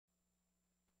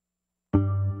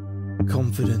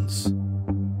Confidence.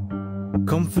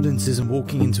 Confidence isn't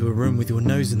walking into a room with your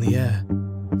nose in the air,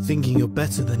 thinking you're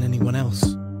better than anyone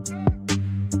else.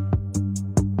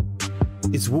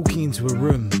 It's walking into a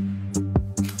room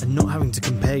and not having to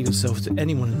compare yourself to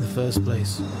anyone in the first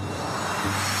place.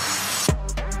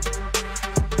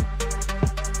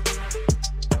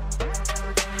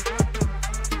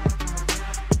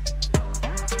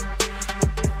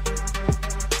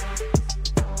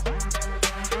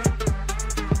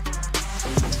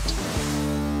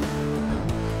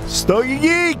 Stogie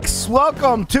Geeks,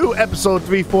 welcome to episode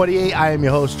 348. I am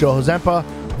your host, Joe Hozempa.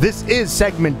 This is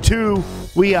segment 2.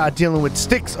 We are dealing with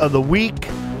sticks of the week.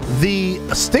 The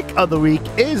stick of the week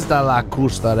is the La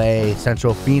Cuesta-Rey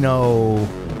Centro Fino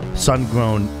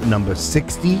Sungrown number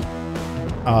 60.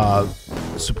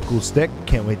 Super cool stick.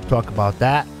 Can't wait to talk about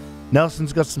that.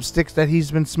 Nelson's got some sticks that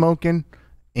he's been smoking.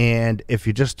 And if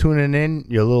you're just tuning in,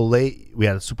 you're a little late. We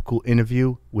had a super cool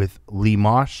interview with Lee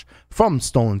Marsh from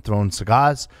Stolen Throne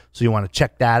Cigars. So you want to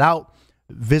check that out.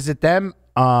 Visit them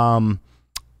at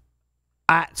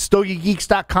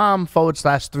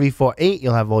stogiegeeks.com/348.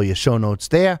 You'll have all your show notes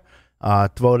there.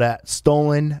 Throw that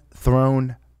Stolen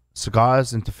Throne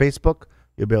Cigars into Facebook.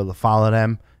 You'll be able to follow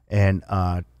them and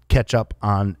catch up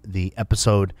on the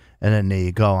episode. And then there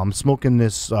you go. I'm smoking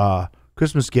this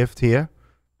Christmas gift here.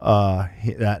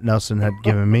 That Nelson had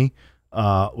given me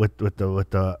with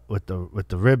the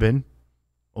ribbon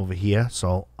over here.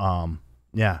 So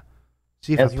yeah.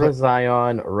 See if Ezra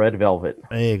Zion Red Velvet.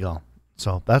 There you go.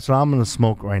 So that's what I'm gonna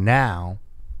smoke right now.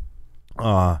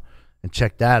 And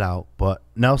check that out. But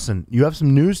Nelson, you have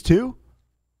some news too?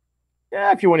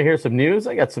 Yeah, if you want to hear some news,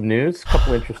 I got some news. A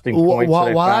couple interesting points.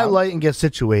 While I light and get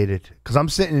situated, because I'm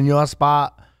sitting in your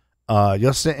spot,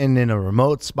 you're sitting in a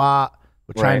remote spot.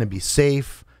 We're trying to be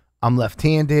safe. I'm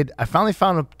left-handed. I finally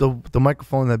found the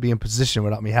microphone that'd be in position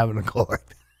without me having to go like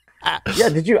that. Yeah,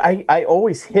 did you? I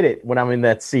always hit it when I'm in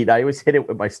that seat. I always hit it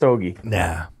with my stogie.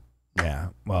 Yeah.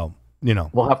 Well, you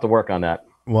know. We'll have to work on that.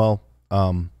 Well,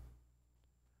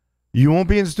 you won't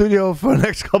be in studio for the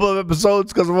next couple of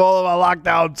episodes because of all of our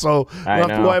lockdown, so we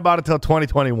don't have to worry about it until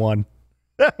 2021.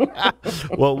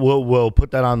 We'll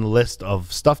put that on the list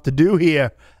of stuff to do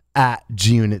here at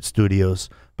G Unit Studios.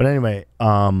 But anyway,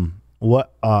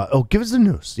 give us the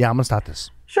news. Yeah, I'm gonna start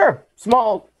this. Sure.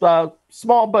 Small,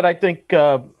 but I think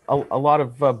a lot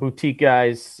of boutique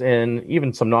guys and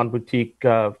even some non-boutique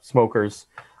smokers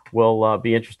will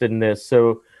be interested in this.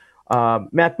 So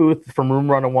Matt Booth from Room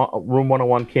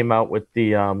 101 came out with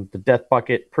the Death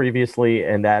Bucket previously,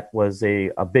 and that was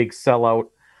a big sellout.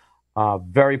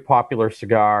 Very popular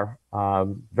cigar.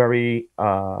 Very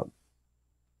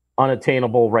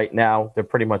unattainable right now. They're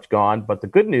pretty much gone. But the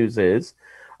good news is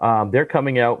they're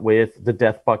coming out with the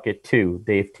Death Bucket 2.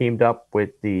 They've teamed up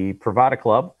with the Privada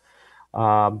Club,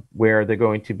 where they're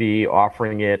going to be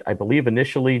offering it, I believe,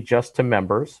 initially just to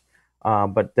members.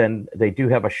 But then they do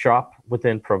have a shop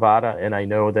within Privada, and I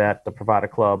know that the Privada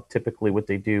Club, typically what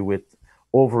they do with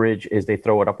overage is they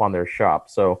throw it up on their shop.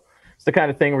 So it's the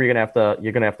kind of thing where you're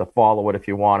gonna have to follow it if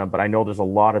you want them. But I know there's a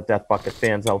lot of Death Bucket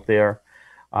fans out there.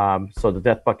 So the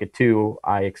Death Bucket 2,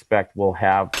 I expect, will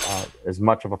have as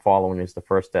much of a following as the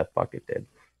first Death Bucket did.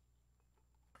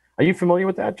 Are you familiar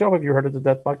with that, Joe? Have you heard of the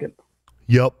Death Bucket?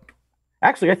 Yup.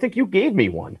 Actually, I think you gave me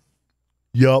one.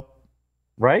 Yup.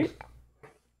 Right?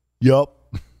 Yup.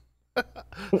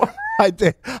 I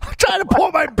did. I'm trying to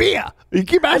pour my beer. You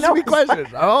keep asking me questions.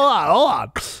 Hold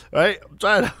on. Right? I'm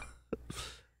trying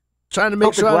to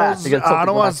make sure I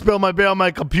don't want to spill my beer on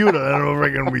my computer. I don't know if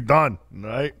I'm gonna be done.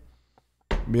 Right?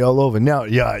 Be all over now.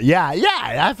 Yeah.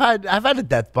 I've had a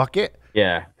Death Bucket.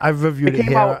 Yeah, I've reviewed it.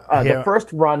 Came out. The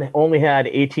first run only had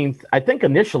 18. I think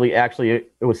initially, actually,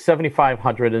 it was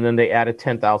 7,500, and then they added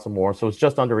 10,000 more, so it's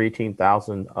just under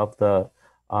 18,000 of the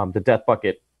Death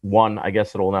Bucket 1. I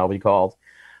guess it'll now be called.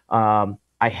 I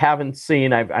haven't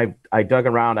seen. I dug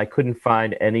around. I couldn't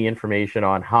find any information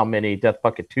on how many Death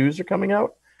Bucket 2s are coming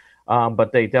out,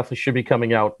 but they definitely should be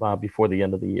coming out before the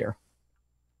end of the year.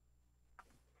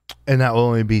 And that will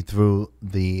only be through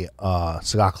the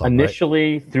Cigar Club,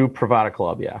 initially, right? Through Privada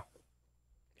Club, yeah.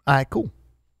 All right, cool.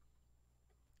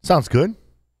 Sounds good.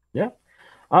 Yeah.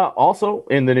 Also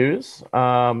in the news.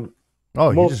 You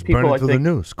just burned it through the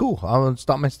news. Cool. I'll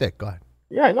stop my stick. Go ahead.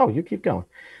 Yeah, no, you keep going.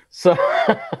 So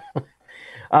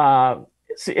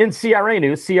in CRA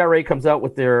news, CRA comes out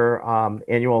with their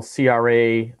annual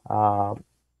CRA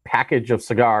package of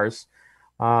cigars.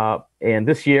 And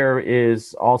this year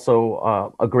is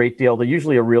also a great deal. They're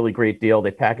usually a really great deal. They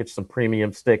package some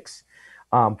premium sticks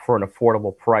for an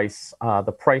affordable price.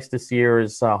 The price this year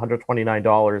is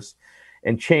 $129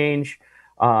 and change.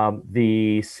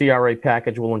 The CRA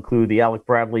package will include the Alec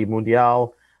Bradley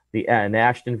Mundial, an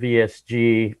Ashton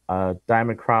VSG,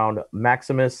 Diamond Crown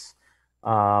Maximus,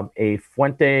 a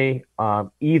Fuente,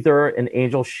 either an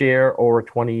Angel Share or a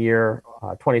 20-year,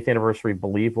 20th anniversary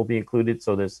Believe will be included.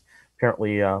 So there's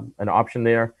apparently an option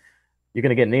there. You're going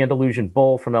to get an Andalusian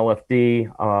Bull from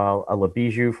LFD, a La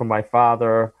Bijou from my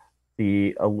father,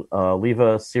 the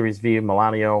Oliva Series V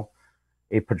Milanio,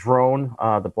 a Padron,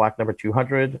 the Black Number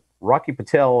 200, Rocky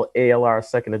Patel ALR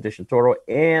Second Edition Toro,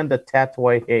 and the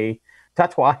Tatuaje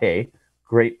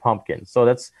Great Pumpkin. So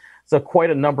that's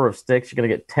quite a number of sticks. You're going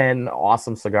to get 10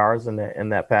 awesome cigars in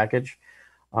that package.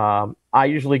 I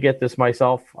usually get this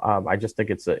myself. I just think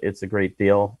it's a great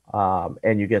deal,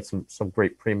 and you get some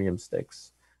great premium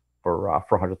sticks for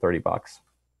 $130.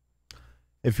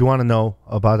 If you want to know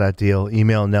about that deal,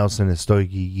 email Nelson at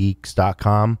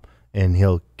StogieGeeks.com, and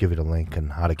he'll give you the link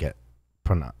and how to get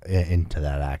into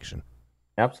that action.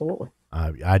 Absolutely.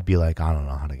 I'd be like, I don't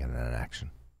know how to get into that action.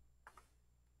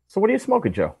 So what are you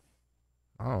smoking, Joe?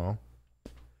 I don't know.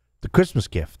 The Christmas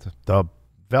gift, the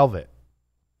Velvet.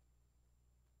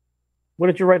 What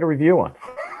did you write a review on?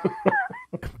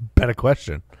 Better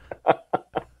question.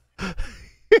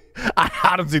 I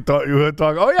honestly thought you were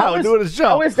talking. Oh yeah, we're doing a show.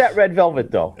 How is that red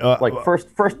velvet though?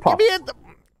 First puff.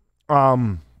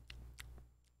 Hold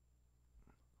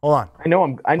on. I know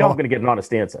I'm going to get an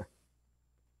honest answer.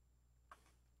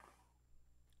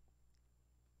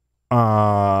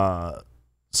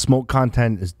 Smoke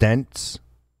content is dense.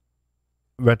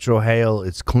 Retro hail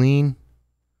is clean.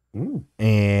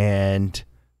 And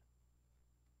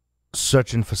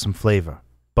searching for some flavor.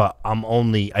 But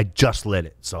I just lit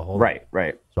it. So hold on.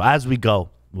 Right. So as we go,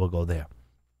 we'll go there.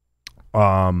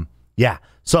 Yeah.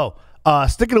 So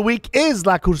stick of the week is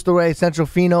La Cuesta-Rey Centro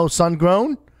Fino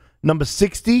Sungrown, number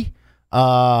 60.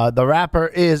 The wrapper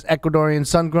is Ecuadorian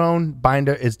Sungrown.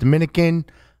 Binder is Dominican.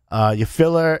 Your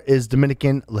filler is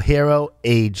Dominican Ligero,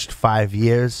 aged 5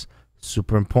 years.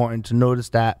 Super important to notice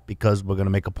that because we're going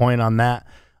to make a point on that.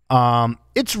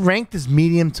 It's ranked as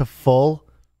medium to full.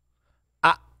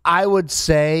 I would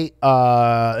say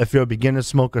if you're a beginner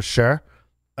smoker, sure.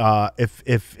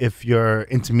 If you're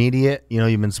intermediate,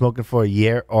 you've been smoking for a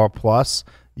year or plus,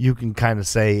 you can kind of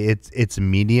say it's a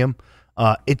medium.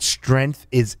 Its strength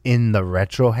is in the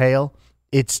retrohale.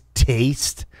 Its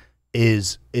taste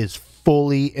is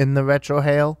fully in the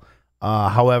retrohale.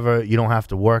 However, you don't have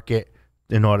to work it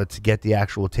in order to get the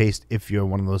actual taste if you're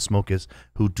one of those smokers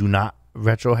who do not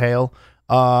retrohale.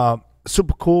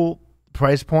 Super cool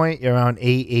price point. You're around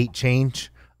eight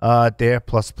change there,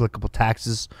 plus applicable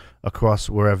taxes across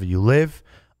wherever you live.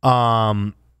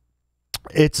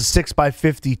 It's a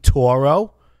 6x50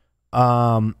 Toro.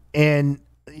 And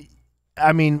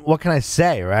I mean, what can I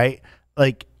say, right?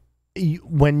 Like,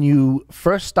 when you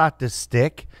first start this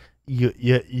stick,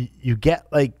 you get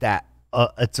like that.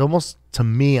 It's almost, to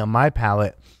me, on my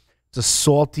palate, it's a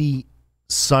salty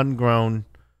sun-grown.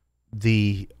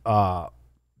 The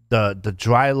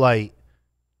dry light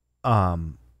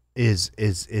is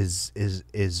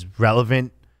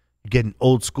relevant. You get an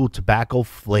old school tobacco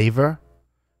flavor.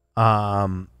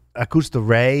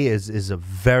 Cuesta-Rey is a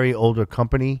very older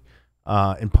company,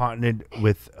 and partnered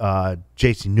with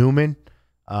J.C. Newman.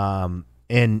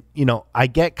 And I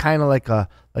get kind of like a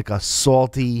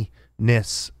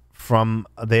saltiness from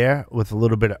there with a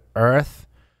little bit of earth.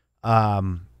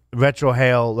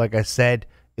 Retrohale, like I said,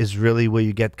 is really where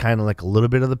you get kind of like a little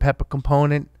bit of the pepper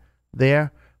component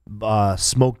there.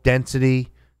 Smoke density,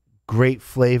 great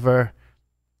flavor.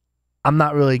 I'm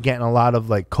not really getting a lot of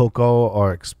like cocoa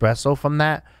or espresso from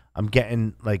that. I'm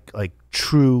getting like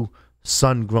true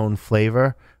sun-grown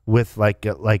flavor with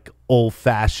like old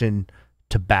fashioned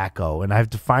tobacco, and I've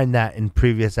defined that in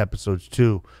previous episodes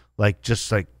too. Like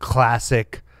just like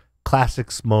classic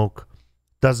smoke,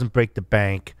 doesn't break the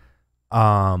bank.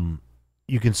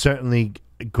 You can certainly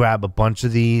grab a bunch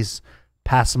of these,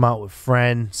 pass them out with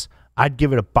friends. I'd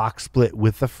give it a box split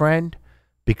with a friend,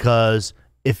 because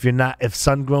if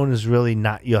sun-grown is really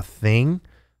not your thing,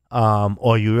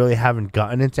 or you really haven't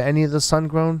gotten into any of the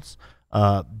sun-growns,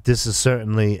 this is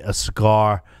certainly a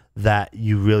cigar that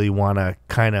you really want to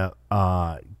kind of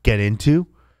get into.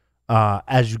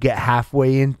 As you get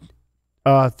halfway in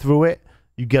through it,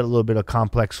 you get a little bit of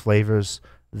complex flavors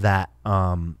that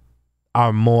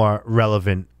are more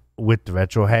relevant with the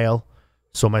retrohale.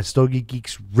 So my Stogie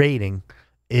Geeks rating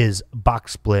is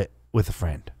box split with a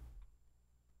friend.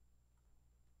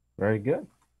 Very good.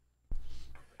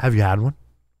 Have you had one?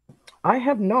 I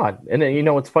have not. And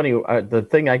it's funny. The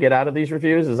thing I get out of these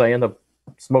reviews is I end up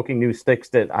smoking new sticks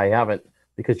that I haven't,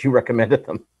 because you recommended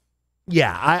them.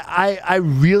 Yeah, I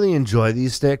really enjoy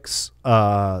these sticks.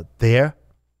 There.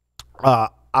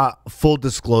 Full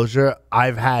disclosure,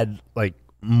 I've had like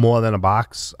more than a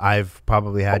box. I've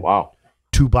probably had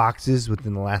 2 boxes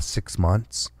within the last 6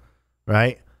 months,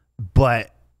 right?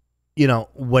 But you know,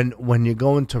 when you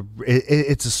go into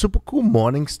it's a super cool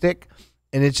morning stick,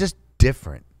 and it's just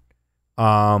different.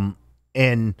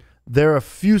 And there are a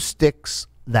few sticks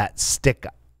that stick,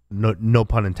 no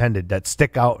pun intended, that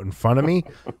stick out in front of me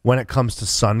when it comes to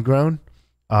Sungrown.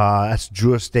 That's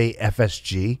Drew Estate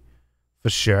FSG for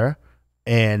sure.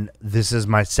 And this is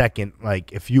my second.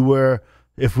 Like, if we were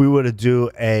to do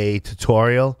a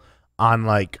tutorial on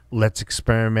like, let's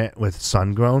experiment with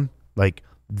Sungrown, like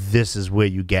this is where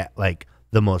you get like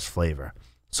the most flavor.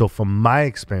 So from my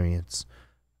experience,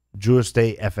 Drew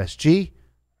Estate FSG,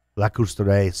 La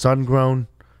Cuesta-Rey Sungrown.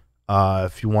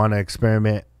 If you want to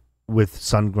experiment with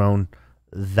Sungrown,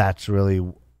 that's really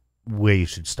where you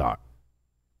should start.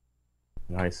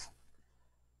 Nice.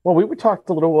 Well, we talked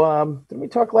a little. Did we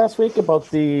talk last week about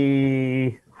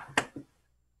the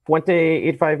Fuente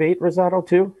 858 Rosado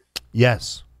too?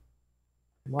 Yes.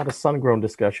 A lot of Sungrown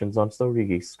discussions on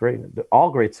Stogies. Great, all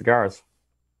great cigars.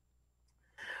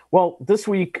 Well, this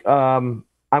week I'm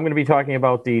going to be talking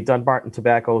about the Dunbarton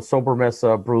Tobacco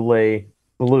Sobremesa Brule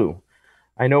Blue.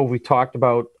 I know we talked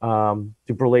about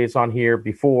the Brules on here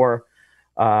before.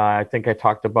 I think I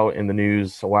talked about in the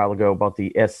news a while ago about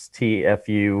the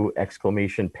STFU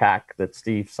exclamation pack that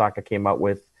Steve Saka came out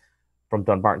with from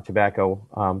Dunbarton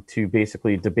Tobacco to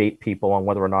basically debate people on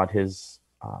whether or not his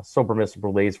Sobremesa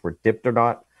Brules were dipped or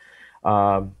not.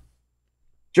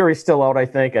 Jury's still out, I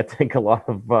think. I think a lot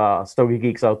of Stogie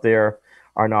geeks out there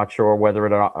are not sure whether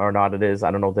or not it is.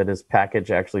 I don't know that his package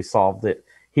actually solved it.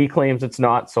 He claims it's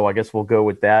not, so I guess we'll go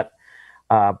with that.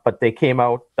 But they came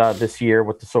out this year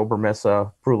with the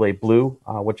Sobremesa Brule Blue,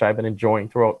 which I've been enjoying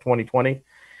throughout 2020.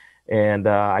 And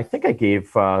I think I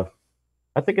gave, I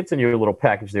think it's in your little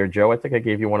package there, Joe. I think I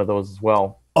gave you one of those as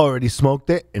well. Already smoked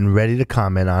it and ready to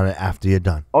comment on it after you're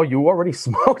done. Oh, you already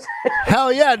smoked it?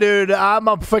 Hell yeah, dude. I'm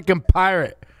a freaking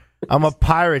pirate. I'm a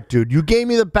pirate, dude. You gave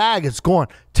me the bag. It's gone.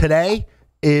 Today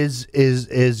is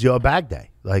your bag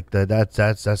day. Like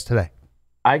that's today.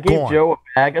 I gave Joe a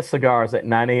bag of cigars at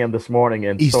 9 a.m. this morning,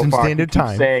 and Eastern so far Standard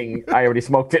Time, saying I already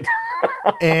smoked it.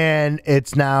 And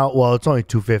it's now, well, it's only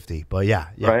 2:50, but yeah,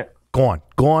 right. Gone,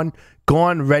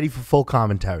 ready for full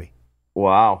commentary.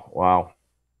 Wow.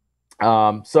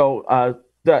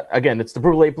 Again, it's the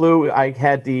Brule Blue. I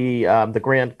had the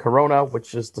Grand Corona,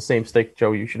 which is the same stick,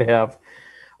 Joe, you should have.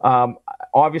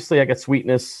 Obviously, I got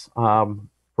sweetness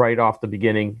right off the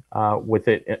beginning with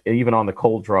it, even on the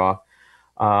cold draw.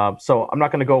 So I'm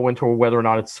not going to go into whether or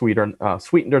not it's sweetened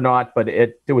or not, but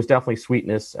there was definitely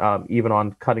sweetness even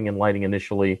on cutting and lighting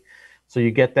initially. So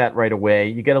you get that right away.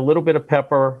 You get a little bit of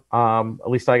pepper. At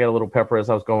least I got a little pepper as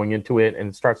I was going into it, and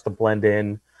it starts to blend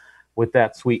in with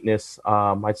that sweetness.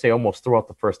 I'd say almost throughout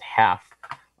the first half,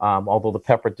 although the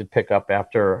pepper did pick up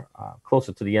after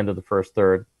closer to the end of the first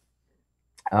third.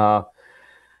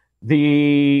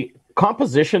 The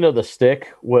composition of the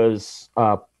stick was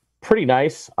pretty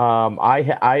nice.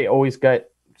 I always got,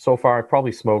 so far, I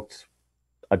probably smoked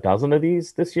a dozen of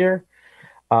these this year.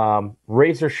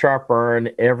 Razor sharp burn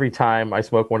every time I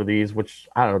smoke one of these, which,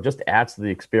 I don't know, just adds to the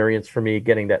experience for me,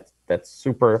 getting that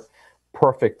super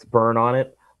perfect burn on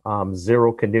it.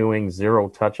 Zero canoeing, zero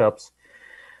touch-ups.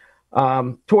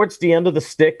 Towards the end of the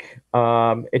stick,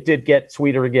 it did get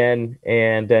sweeter again,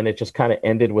 and then it just kind of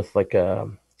ended with like I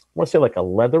want to say like a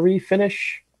leathery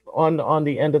finish on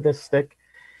the end of this stick.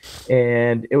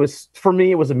 And it was, for me,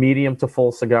 it was a medium to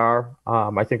full cigar.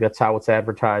 I think that's how it's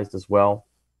advertised as well.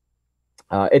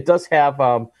 It does have,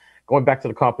 going back to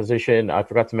the composition, I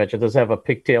forgot to mention, it does have a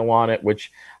pigtail on it,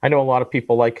 which I know a lot of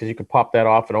people like because you can pop that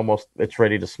off and it's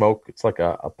ready to smoke. It's like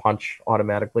a punch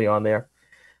automatically on there.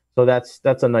 So that's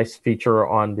a nice feature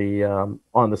on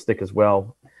the stick as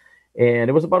well. And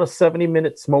it was about a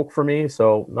 70-minute smoke for me,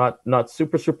 so not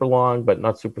super, super long, but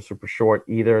not super, super short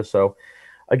either. So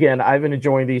again, I've been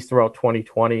enjoying these throughout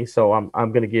 2020, so I'm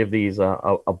going to give these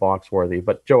a box worthy.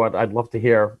 But Joe, I'd love to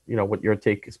hear what your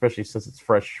take, especially since it's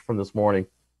fresh from this morning.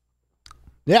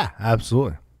 Yeah,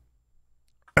 absolutely.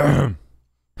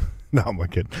 No, I'm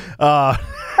kidding.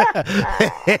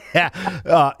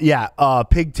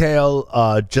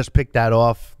 Pigtail. Just picked that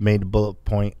off. Made a bullet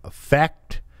point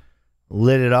effect.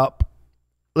 Lit it up.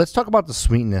 Let's talk about the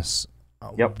sweetness.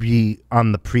 Yep.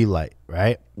 On the pre-light,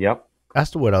 right? Yep.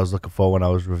 That's the word I was looking for when I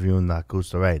was reviewing the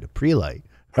Cuesta-Rey, the pre-light.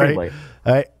 Right? Pre-light.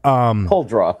 Right? Cold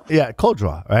draw. Yeah, cold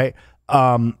draw, right?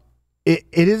 It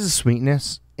is a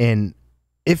sweetness, and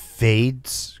it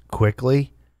fades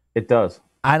quickly. It does.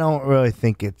 I don't really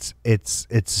think it's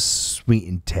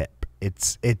sweetened tip.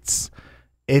 It's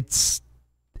that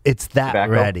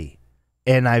Tobacco? ready.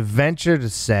 And I venture to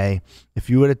say, if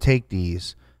you were to take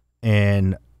these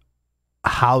and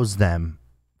house them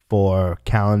for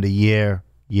calendar year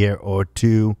or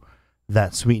two,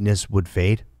 that sweetness would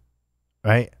fade,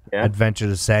 right? Yeah. I'd venture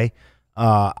to say.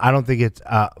 I don't think it's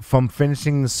from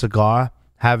finishing the cigar,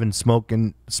 having smoked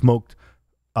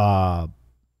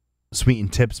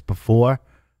sweetened tips before,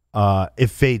 it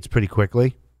fades pretty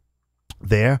quickly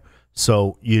there.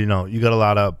 So, you got a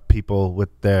lot of people with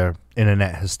their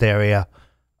internet hysteria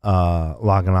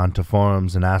logging on to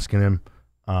forums and asking him.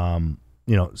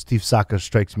 Steve Saka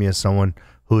strikes me as someone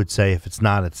who would say, if it's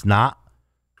not, it's not.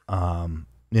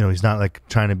 He's not like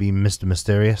trying to be Mr.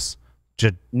 Mysterious.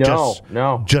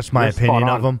 Just my opinion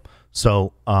of him.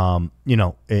 So,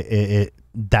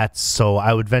 that's so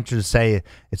I would venture to say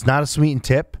it's not a sweetened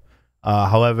tip.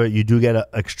 However, you do get an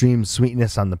extreme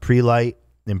sweetness on the pre-light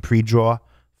and pre-draw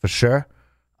for sure.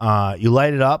 You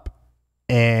light it up,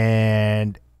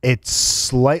 and it's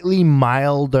slightly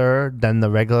milder than the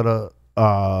regular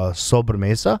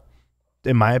Sobremesa,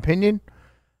 in my opinion.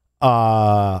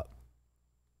 A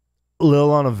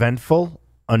little uneventful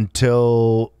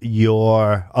until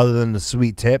other than the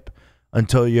sweet tip,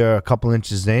 until you're a couple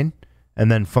inches in,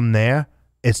 and then from there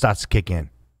it starts to kick in.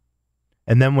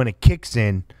 And then when it kicks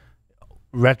in,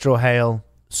 retrohale,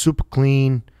 super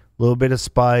clean, a little bit of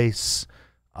spice,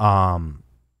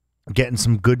 getting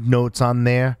some good notes on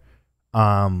there.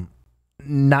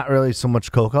 Not really so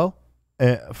much cocoa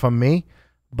from me,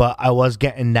 but I was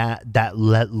getting that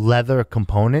leather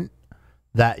component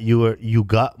that you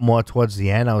got more towards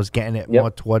the end. I was getting it more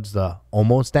towards the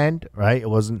almost end, right? It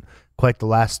wasn't quite the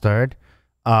last third.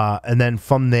 And then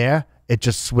from there, it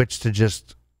just switched to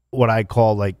just what I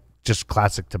call like just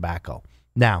classic tobacco.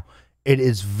 Now, it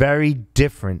is very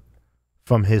different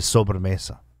from his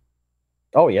Sobremesa.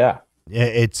 Oh, yeah.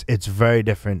 It's very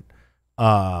different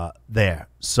there.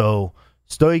 So,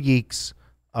 Story Geeks,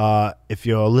 if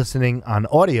you're listening on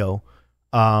audio,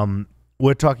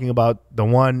 we're talking about the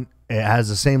one, it has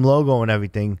the same logo and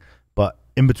everything, but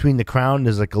in between the crown,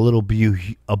 there's like a little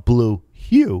blue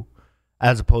hue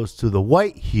as opposed to the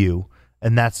white hue,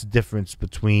 and that's the difference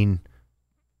between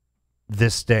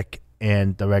this stick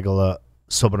and the regular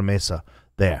Sobremesa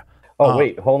there. Oh,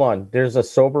 wait, hold on. There's a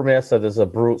Sobremesa, there's a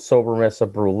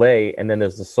Sobremesa Brule, and then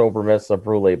there's the Sobremesa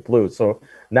Brule Blue. So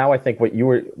now I think what you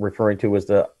were referring to was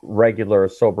the regular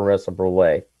Sobremesa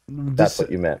Brule. That's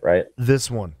what you meant, right?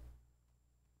 This one.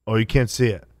 Oh, you can't see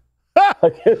it. I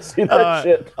can't see that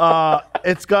shit.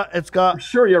 It's got. I'm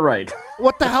sure you're right.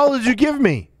 What the hell did you give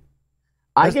me?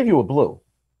 I gave you a blue.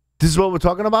 This is what we're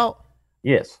talking about?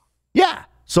 Yes. Yeah.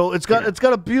 So it's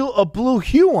got a blue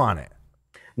hue on it.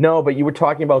 No, but you were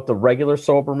talking about the regular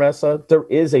Sobremesa. There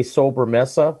is a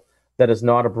Sobremesa that is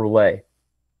not a Brule.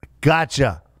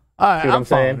 Gotcha. All right, I'm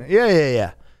saying?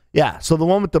 Yeah. So the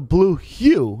one with the blue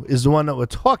hue is the one that we're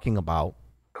talking about.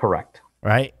 Correct.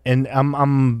 Right? And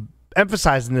I'm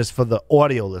emphasizing this for the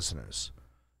audio listeners.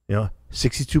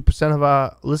 62% of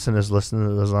our listeners listen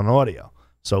to us on audio.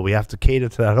 So we have to cater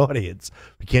to that audience.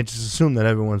 We can't just assume that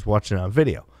everyone's watching on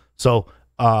video. So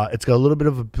it's got a little bit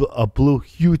of a blue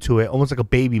hue to it, almost like a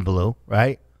baby blue,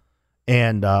 right?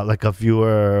 And like if you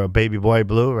were a baby boy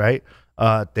blue, right?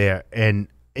 There. And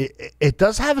it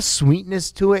does have a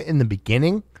sweetness to it in the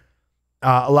beginning.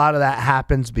 A lot of that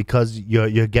happens because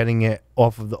you're getting it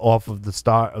off of the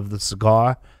start of the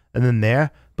cigar and then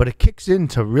there. But it kicks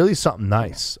into really something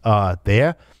nice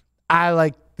there. I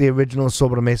like the original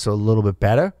Sobremesa a little bit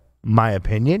better, my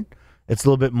opinion. It's a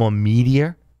little bit more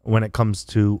meatier when it comes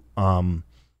to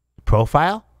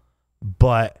profile,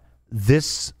 but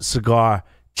this cigar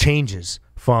changes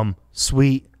from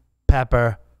sweet,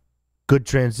 pepper, good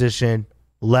transition,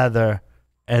 leather,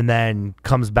 and then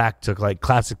comes back to like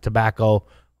classic tobacco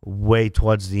way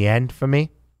towards the end for me.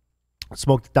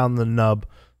 Smoked it down the nub,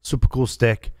 super cool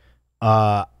stick.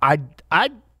 I'd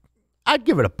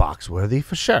give it a box worthy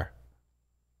for sure.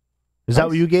 Is that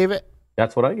what you gave it?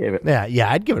 That's what I gave it.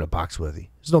 Yeah, I'd give it a box worthy.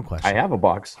 There's no question. I have a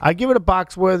box. I'd give it a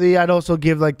box worthy. I'd also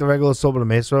give like the regular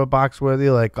Sobremesa a box worthy.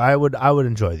 Like I would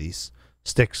enjoy these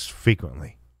sticks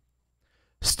frequently.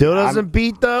 Still doesn't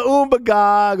beat the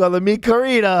Umbagog or the Mi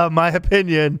Querida, in my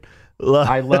opinion.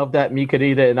 I love that Mi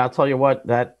Querida, and I'll tell you what,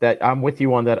 that I'm with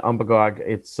you on that Umbagog.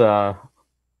 It's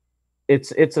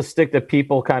a stick that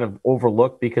people kind of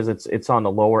overlook because it's on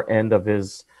the lower end of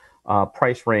his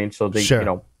price range, so they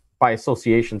by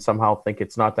association somehow think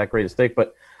it's not that great a stick.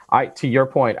 But to your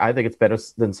point, I think it's better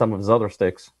than some of his other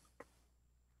sticks.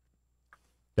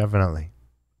 Definitely.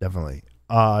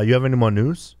 You have any more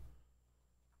news?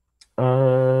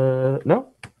 No.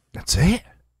 That's it.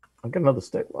 I'll get another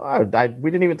stick. Well,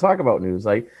 we didn't even talk about news.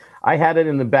 I had it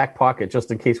in the back pocket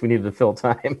just in case we needed to fill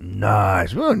time.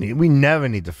 Nice. We never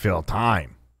need to fill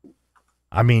time.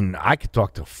 I mean, I could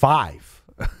talk till 5.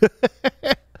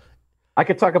 I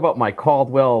could talk about my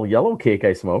Caldwell yellow cake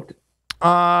I smoked. Is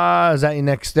that your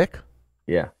next stick?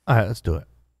 Yeah. All right, let's do it.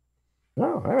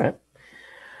 Oh, all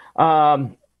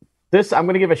right. This I'm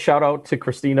going to give a shout out to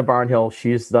Christina Barnhill.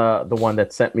 She's the one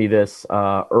that sent me this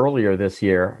earlier this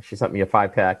year. She sent me a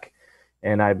 5-pack,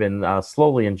 and I've been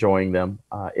slowly enjoying them.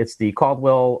 It's the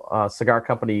Caldwell Cigar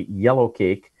Company Yellow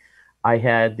Cake. I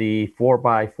had the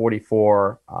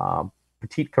 4x44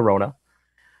 Petit Corona.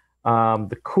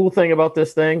 The cool thing about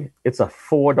this thing, it's a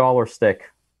 $4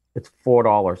 stick. It's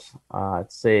 $4.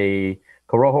 It's a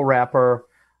Corojo wrapper,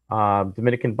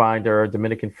 Dominican binder,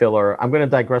 Dominican filler. I'm going to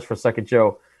digress for a second,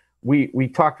 Joe. We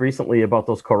talked recently about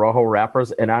those Corojo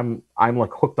wrappers, and I'm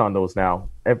like hooked on those now.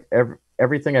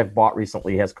 Everything I've bought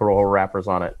recently has Corojo wrappers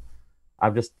on it. I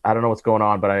don't know what's going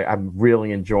on, but I'm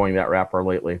really enjoying that wrapper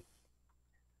lately.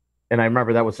 And I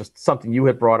remember that was just something you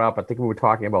had brought up. I think we were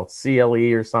talking about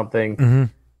CLE or something, Mm-hmm.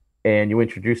 and you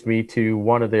introduced me to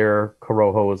one of their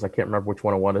Corojos. I can't remember which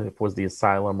one it was. If it was the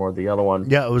Asylum or the other one.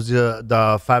 Yeah, it was the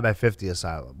 5x50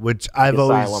 Asylum, which I've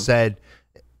always said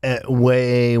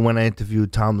way when I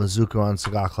interviewed Tom Lazuka on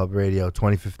Cigar Club Radio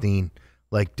 2015.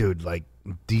 Like, dude, like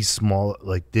these small,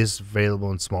 like this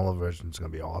available in smaller versions is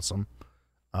gonna be awesome.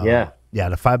 Yeah,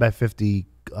 the 5x50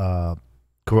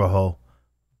 Corojo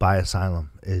by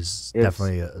Asylum is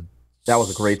definitely that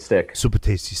was a great stick, super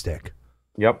tasty stick.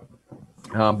 Yep.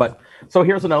 But so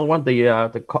here's another one,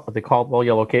 the Caldwell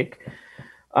yellow cake.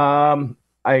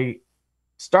 I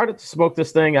started to smoke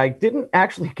this thing. I didn't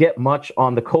actually get much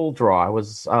on the cold draw. I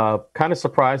was kind of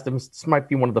surprised. This might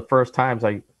be one of the first times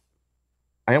I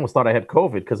almost thought I had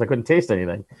COVID because I couldn't taste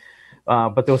anything.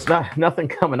 But there was nothing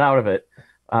coming out of it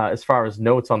as far as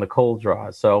notes on the cold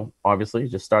draw. So obviously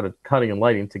just started cutting and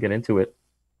lighting to get into it.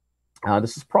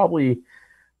 This is probably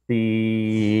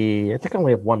I think I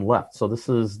only have one left. So this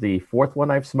is the 4th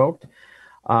one I've smoked.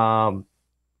 Actually,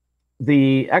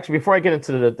 before I get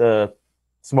into the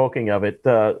smoking of it,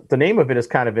 the name of it is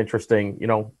kind of interesting. You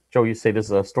know, Joe, you say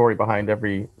there's a story behind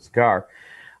every cigar.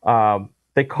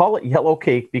 They call it yellow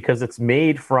cake because it's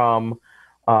made from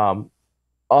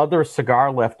other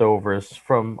cigar leftovers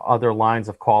from other lines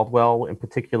of Caldwell, in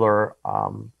particular,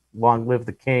 Long Live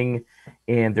the King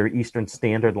and their Eastern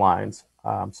Standard lines.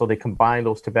 So they combine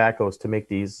those tobaccos to make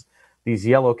these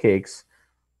yellow cakes.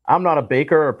 I'm not a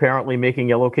baker. Apparently, making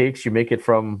yellow cakes, you make it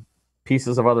from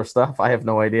pieces of other stuff. I have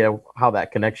no idea how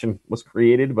that connection was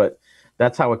created, but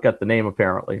that's how it got the name,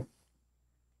 apparently.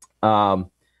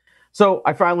 So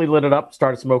I finally lit it up,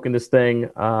 started smoking this thing.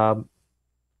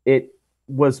 It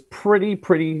was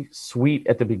pretty sweet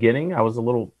at the beginning. I was a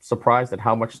little surprised at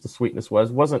how much the sweetness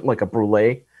was. It wasn't like a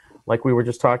Brule like we were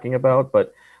just talking about,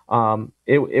 but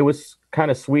it was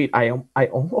kind of sweet. I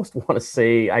almost want to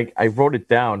say, I wrote it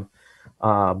down,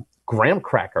 graham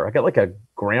cracker. I got like a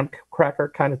graham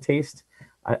cracker kind of taste.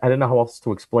 I didn't know how else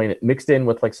to explain it. Mixed in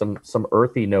with like some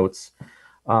earthy notes,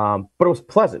 but it was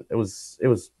pleasant. It was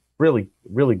really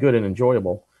good and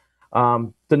enjoyable.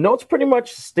 The notes pretty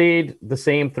much stayed the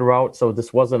same throughout, so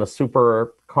this wasn't a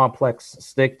super complex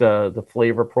stick. The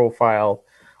flavor profile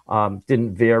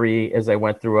didn't vary as I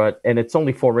went through it, and it's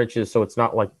only 4 inches, so it's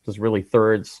not like there's really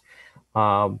thirds.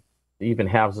 Even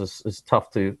halves is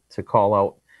tough to call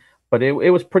out, but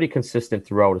it was pretty consistent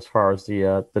throughout as far as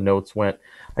the notes went.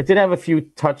 I did have a few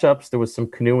touch-ups. There was some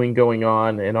canoeing going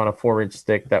on, and on a 4-inch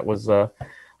stick that was a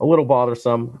little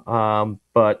bothersome,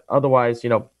 but otherwise,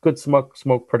 good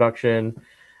smoke production.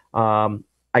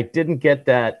 I didn't get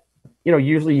that,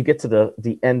 usually you get to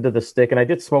the end of the stick, and I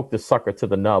did smoke this sucker to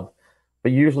the nub,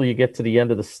 but usually you get to the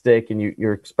end of the stick and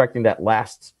you're expecting that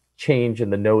last change in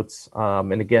the notes.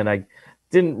 And again, I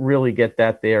didn't really get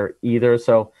that there either.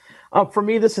 So for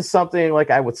me, this is something like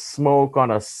I would smoke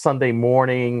on a Sunday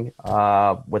morning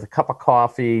with a cup of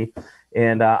coffee,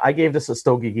 and I gave this a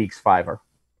Stogie Geeks 5-er.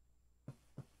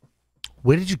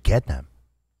 Where did you get them?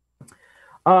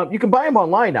 You can buy them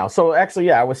online now. So actually,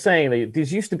 yeah, I was saying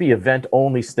these used to be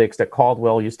event-only sticks that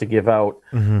Caldwell used to give out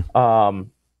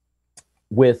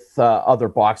with other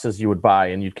boxes you would buy,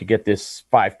 and you could get this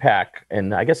 5-pack.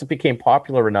 And I guess it became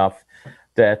popular enough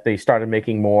that they started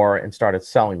making more and started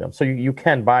selling them. So you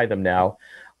can buy them now.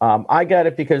 I got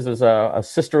it because there's a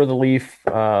sister of the leaf,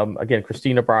 again,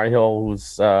 Christina Barnhill,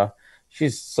 who's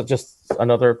she's just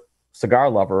another cigar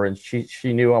lover, and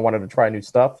she knew I wanted to try new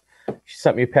stuff. She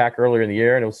sent me a pack earlier in the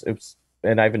year, and it was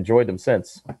and I've enjoyed them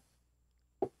since.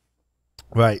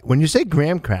 Right. When you say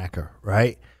graham cracker,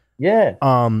 right? Yeah.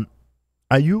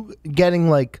 Are you getting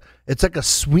like it's like a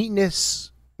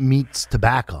sweetness meets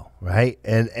tobacco, right?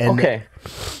 And okay.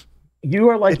 You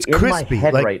are like it's in crispy. my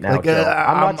head like, right now, like, Joe.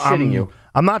 I'm not shitting you.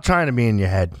 I'm not trying to be in your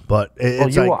head, but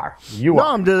it's you like, are. You no,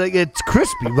 are. I'm just like it's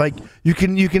crispy. Like you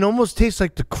can almost taste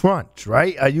like the crunch,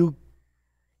 right? Are you?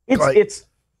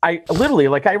 I literally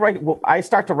like I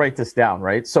start to write this down,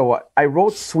 right? So I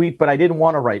wrote sweet, but I didn't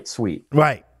want to write sweet.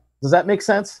 Right. Does that make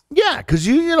sense? Yeah, because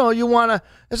you know you want to.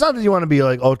 It's not that you want to be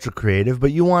like ultra creative,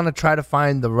 but you want to try to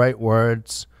find the right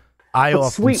words. I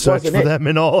often search for them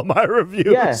in all of my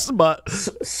reviews. Yeah. But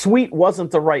sweet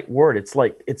wasn't the right word. It's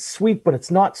like it's sweet, but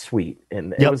it's not sweet,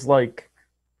 and it was like.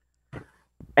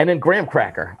 And then graham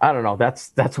cracker. I don't know.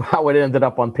 That's how it ended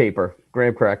up on paper.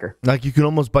 Graham cracker. Like you can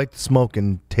almost bite the smoke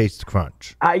and taste the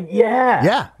crunch.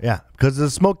 Yeah. Yeah. Because of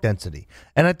the smoke density,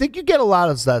 and I think you get a lot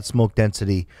of that smoke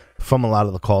density from a lot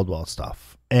of the Caldwell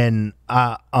stuff. And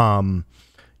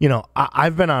you know,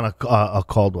 I've been on a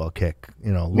Caldwell kick.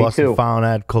 You know, Me Lost too. and Found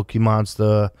had Cookie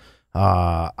Monster.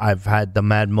 I've had the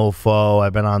Mad Mofo.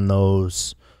 I've been on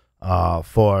those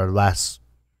for the last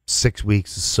 6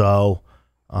 weeks or so.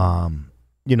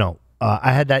 You know,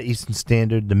 I had that Eastern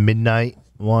Standard, the Midnight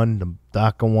one, the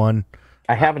darker one.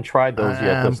 I haven't tried those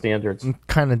yet, the standards. I'm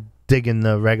kind of digging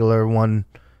the regular one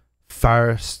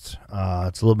first.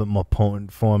 It's a little bit more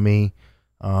potent for me.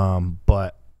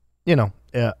 But, you know,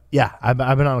 yeah, I've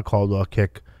been on a Caldwell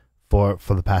kick for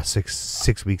the past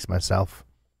six weeks myself.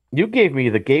 You gave me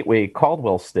the Gateway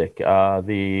Caldwell stick,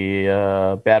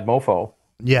 the Bad Mofo.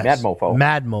 Yes. Mad Mofo.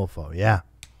 Mad Mofo, yeah.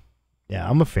 Yeah,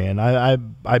 I'm a fan. I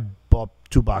bought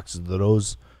 2 boxes of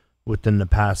those within the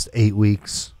past 8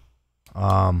 weeks.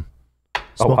 Oh,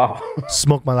 wow.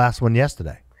 Smoked my last one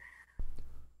yesterday.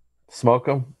 Smoke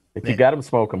them? If you got them,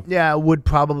 smoke them. Yeah, I would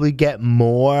probably get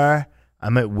more. I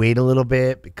might wait a little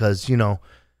bit because, you know,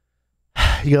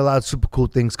 you got a lot of super cool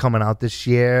things coming out this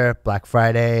year. Black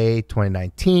Friday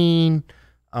 2019,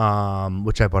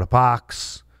 which I bought a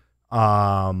box.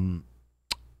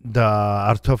 The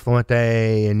Arturo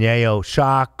Fuente and Yayo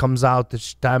Shock comes out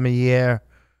this time of year.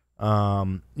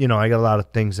 You know, I got a lot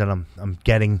of things that I'm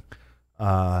getting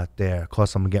there. Of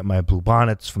course, I'm gonna get my blue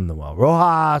bonnets from the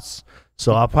Rojas,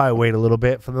 so I'll probably wait a little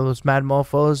bit for those Mad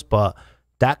Mofos. But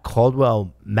that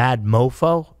Caldwell Mad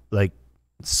Mofo, like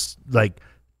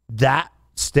that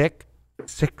stick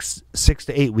 6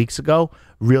 to 8 weeks ago,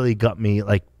 really got me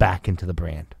like back into the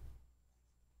brand.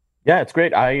 Yeah, it's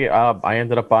great. I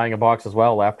ended up buying a box as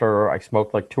well after I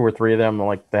smoked like 2 or 3 of them. I'm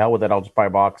like, the hell with it, I'll just buy a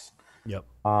box. Yep.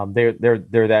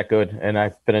 They're that good, and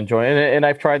I've been enjoying it, and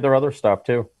I've tried their other stuff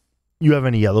too. You have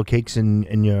any yellow cakes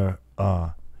in your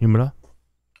humidor?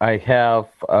 I have,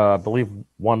 I believe,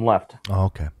 1 left. Oh,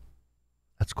 okay.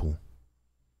 That's cool.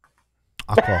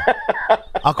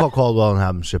 I'll call Caldwell and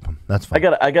have them ship them. That's fine.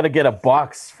 I gotta get a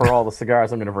box for all the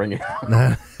cigars I'm gonna bring you.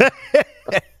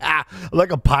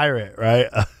 Like a pirate, right?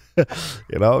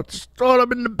 You know, just throw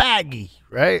them in the baggie,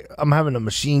 right? I'm having a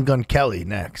Machine Gun Kelly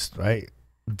next, right?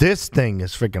 This thing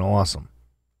is freaking awesome.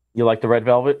 You like the red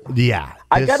velvet? Yeah.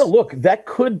 I gotta look. That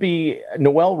could be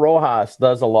Noel Rojas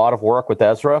does a lot of work with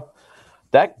Ezra.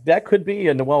 That could be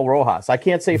a Noel Rojas. I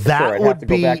can't say for sure. I'd have to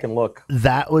go back and look.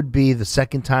 That would be the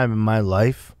second time in my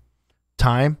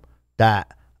lifetime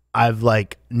that I've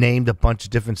like named a bunch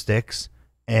of different sticks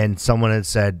and someone had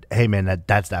said, "Hey man,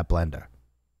 that's that blender."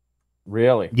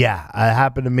 Really? Yeah, it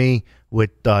happened to me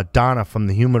with Donna from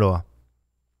the Humidor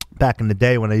back in the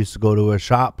day when I used to go to a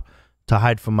shop to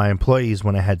hide from my employees.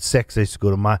 When I had 6, I used to go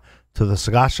to the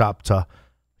cigar shop to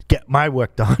get my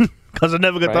work done because I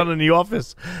never got done in the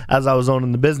office as I was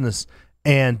owning the business.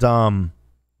 And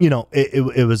you know,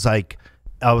 it was like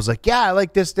I was like, yeah, I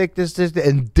like this stick, this,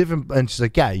 and different. And she's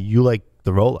like, yeah, you like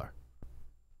the roller.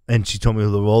 And she told me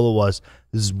who the roller was.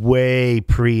 This is way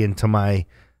pre into my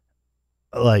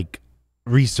like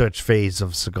research phase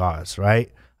of cigars,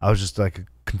 right? I was just like a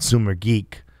consumer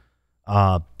geek,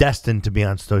 destined to be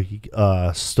on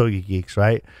Stogie Geeks,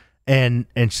 right? And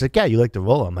she's like, yeah, you like the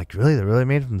roller? I'm like, really? They're really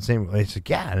made from the same way? She's like,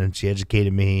 yeah. And then she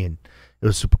educated me, and it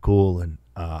was super cool. And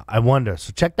I wonder.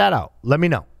 So check that out. Let me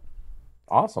know.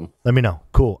 Awesome. Let me know.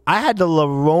 Cool. I had the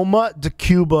Aroma de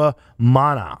Cuba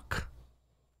Monarch.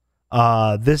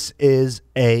 This is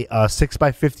a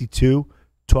 6x52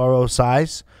 Toro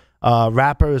size.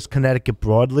 Wrapper is Connecticut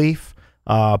broadleaf.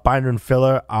 Binder and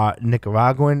filler are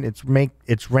Nicaraguan. It's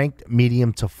ranked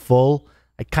medium to full.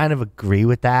 I kind of agree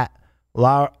with that.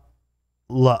 La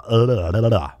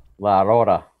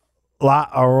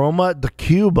Aroma de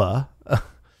Cuba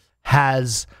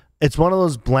has, it's one of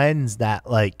those blends that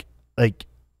like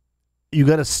you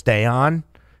got to stay on,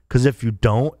 because if you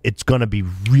don't, it's going to be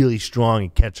really strong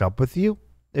and catch up with you.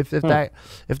 if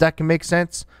that can make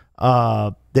sense.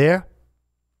 There.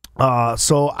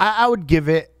 So I would give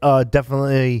it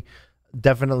definitely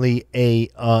a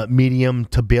medium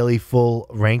to barely full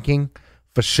ranking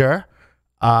for sure.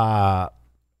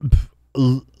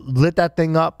 Lit that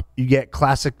thing up, you get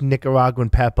classic Nicaraguan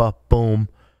pepper, boom.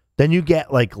 Then you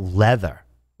get like leather.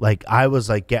 Like I was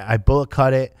like, I bullet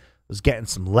cut it, was getting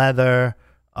some leather,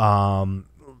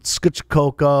 scotch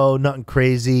cocoa, nothing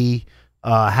crazy.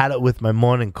 Had it with my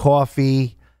morning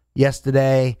coffee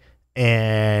yesterday,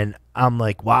 and I'm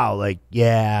like, wow, like,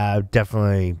 yeah,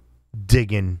 definitely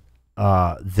digging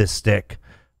this stick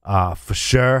for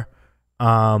sure.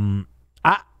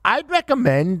 I'd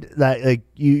recommend that like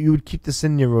you would keep this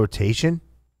in your rotation,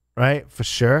 right? For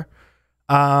sure.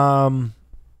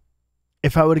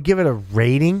 If I were to give it a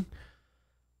rating,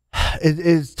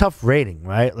 it's tough rating,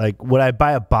 right? Like, would I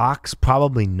buy a box?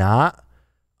 Probably not.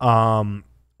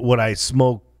 Would I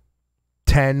smoke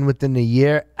 10 within a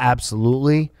year?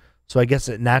 Absolutely. So I guess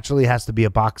it naturally has to be a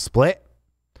box split,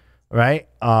 right?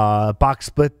 Box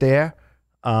split there.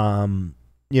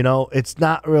 It's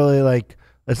not really like,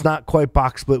 it's not quite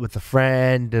box split with a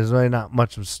friend. There's really not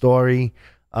much of a story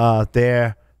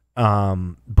there.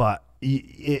 But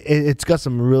it's got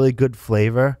some really good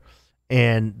flavor.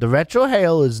 And the retro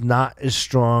hail is not as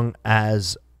strong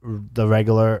as the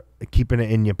regular, keeping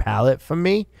it in your palate for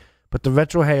me. But the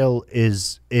retro hail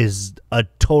is a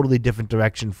totally different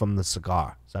direction from the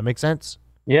cigar. Does that make sense?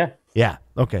 Yeah. Yeah.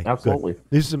 Okay. Absolutely.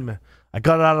 I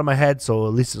got it out of my head, so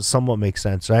at least it somewhat makes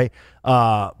sense, right?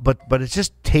 But it's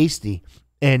just tasty,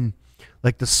 and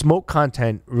like the smoke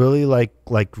content really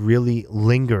really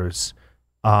lingers.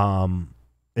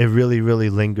 It really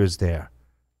lingers there,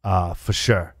 for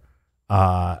sure.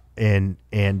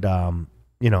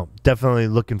 Definitely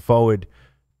looking forward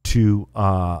to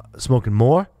smoking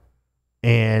more,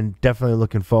 and definitely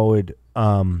looking forward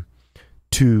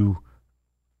to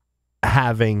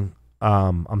having.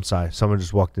 I'm sorry, someone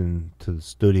just walked into the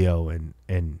studio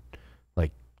and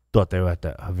like thought they were at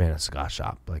the Havana cigar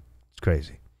shop. Like, it's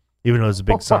crazy, even though there's a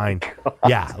big sign.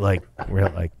 Yeah, like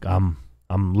I'm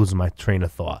losing my train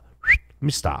of thought. Let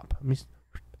me stop. Let me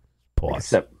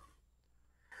pause.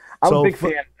 I'm a big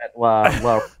fan of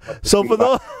that. So for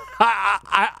those,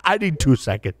 I need 2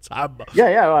 seconds. I'm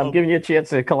giving you a chance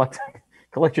to collect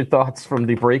your thoughts from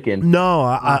the break-in. No,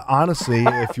 I honestly,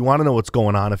 if you want to know what's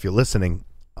going on, if you're listening,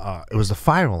 it was the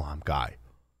fire alarm guy,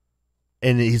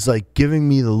 and he's like giving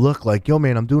me the look, like, "Yo,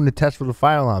 man, I'm doing the test for the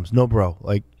fire alarms." No, bro,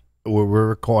 like we're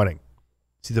recording.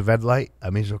 See the red light?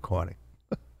 That means recording.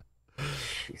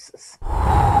 Jesus.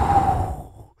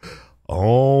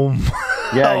 Oh.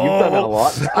 Yeah, you've done that a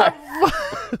lot.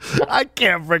 I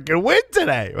can't freaking win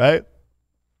today, right?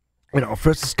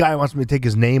 First this guy wants me to take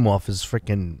his name off his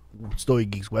freaking Stogie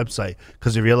Geeks website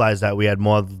because he realized that we had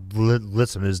more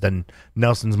listeners than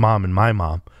Nelson's mom and my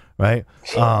mom, right?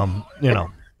 And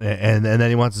then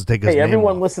he wants to take his name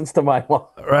everyone off. Listens to my mom.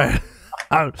 Right.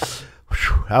 That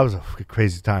was a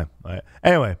crazy time. Right?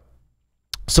 Anyway,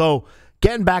 so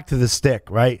getting back to the stick,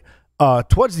 right?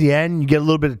 Towards the end, you get a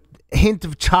little bit of hint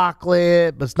of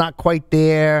chocolate, but it's not quite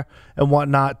there and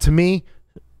whatnot. To me,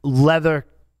 leather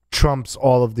trumps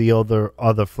all of the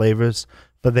other flavors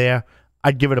for there.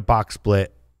 I'd give it a box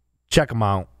split. Check them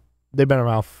out. They've been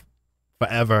around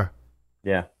forever.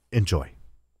 Yeah. Enjoy.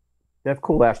 They have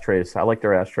cool ashtrays. I like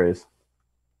their ashtrays.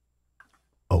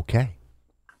 Okay.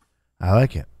 I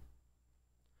like it.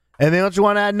 Anything else you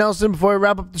want to add, Nelson, before we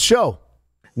wrap up the show?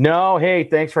 No, hey,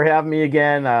 thanks for having me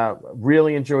again.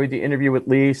 Really enjoyed the interview with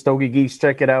Lee. Stogie Geeks,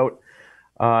 check it out.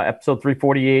 Episode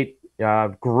 348.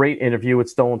 Great interview with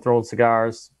Stolen Throne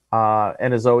Cigars.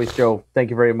 And as always, Joe, thank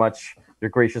you very much. Your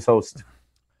gracious host.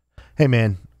 Hey,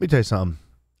 man, let me tell you something.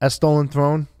 At Stolen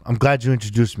Throne, I'm glad you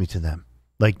introduced me to them.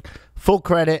 Like, full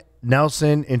credit,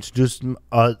 Nelson introduced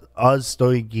us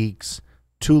Stogie Geeks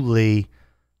to Lee.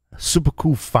 Super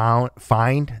cool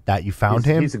find that you found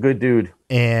him. He's a good dude.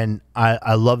 And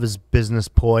I love his business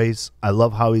poise. I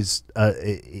love how you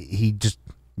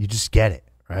just get it,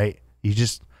 right?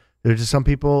 There's just some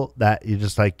people that you're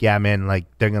just like, yeah, man,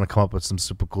 like they're going to come up with some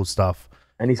super cool stuff.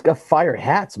 And he's got fire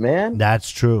hats, man. That's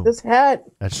true. This hat.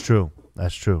 That's true.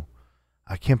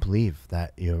 I can't believe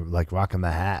that you're like rocking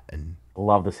the hat. And I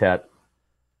love this hat.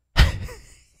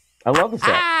 I love this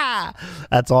hat.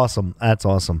 That's awesome.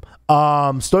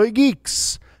 Stogie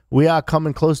Geeks, we are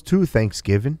coming close to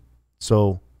Thanksgiving.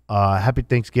 So happy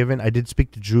Thanksgiving. I did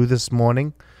speak to Drew this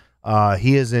morning.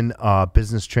 He is in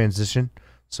business transition.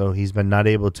 So he's been not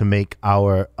able to make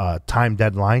our time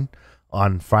deadline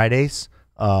on Fridays.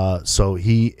 So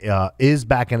he is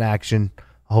back in action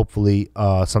hopefully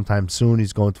sometime soon.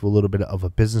 He's going through a little bit of a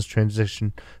business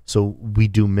transition, so we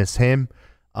do miss him.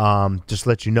 Just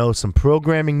let you know some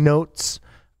programming notes.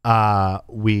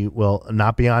 We will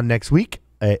not be on next week.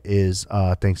 It is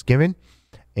Thanksgiving,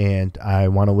 and I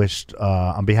want to wish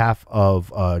on behalf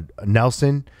of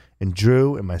Nelson and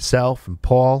Drew and myself and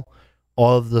Paul,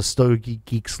 all of the Stogie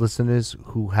Geeks listeners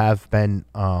who have been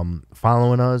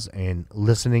following us and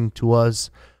listening to us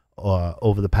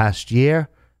over the past year.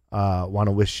 Want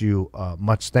to wish you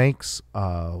much thanks.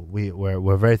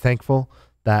 We're very thankful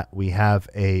that we have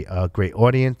a great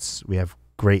audience. We have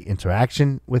great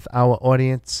interaction with our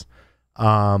audience.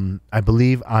 I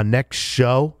believe our next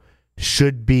show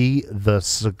should be the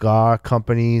cigar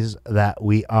companies that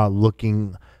we are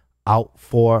looking out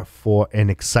for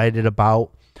and excited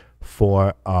about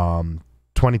for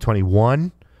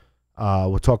 2021.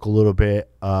 We'll talk a little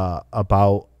bit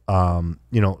about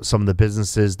some of the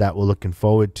businesses that we're looking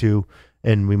forward to,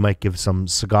 and we might give some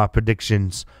cigar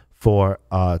predictions for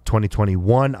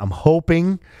 2021. I'm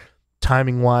hoping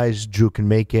timing wise Drew can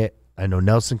make it. I know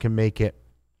Nelson can make it,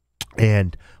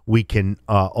 and we can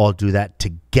all do that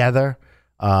together.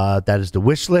 That is the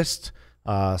wish list.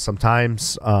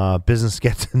 Sometimes business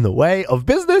gets in the way of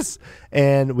business,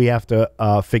 and we have to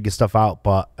figure stuff out.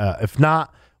 But if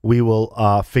not, we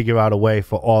will figure out a way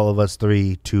for all of us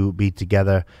three to be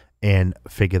together and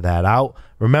figure that out.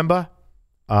 Remember,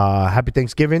 happy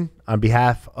Thanksgiving on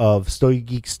behalf of Stogie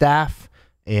Geek staff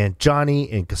and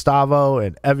Johnny and Gustavo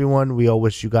and everyone. We all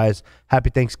wish you guys happy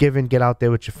Thanksgiving. Get out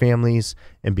there with your families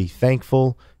and be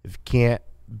thankful. If you can't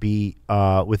be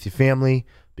with your family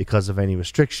because of any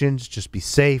restrictions, just be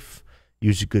safe.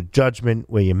 Use your good judgment.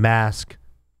 Wear your mask.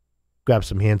 Grab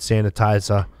some hand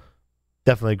sanitizer.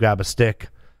 Definitely grab a stick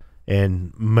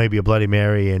and maybe a Bloody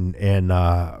Mary and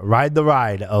ride the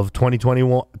ride of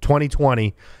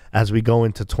 2020 as we go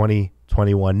into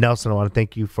 2021. Nelson, I want to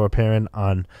thank you for appearing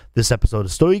on this episode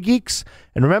of Stogie Geeks.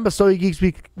 And remember, Stogie Geeks,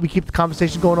 we keep the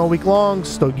conversation going all week long.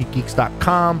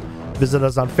 StogieGeeks.com. Visit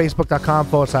us on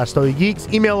Facebook.com/Stogie Geeks.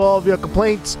 Email all of your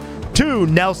complaints to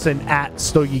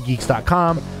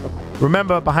Nelson@StogieGeeks.com.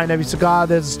 Remember, behind every cigar,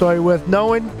 there's a story worth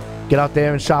knowing. Get out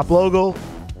there and shop local.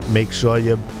 Make sure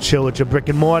you chill with your brick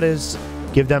and mortars.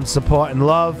 Give them support and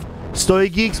love. Stogie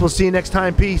Geeks, we'll see you next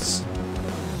time. Peace.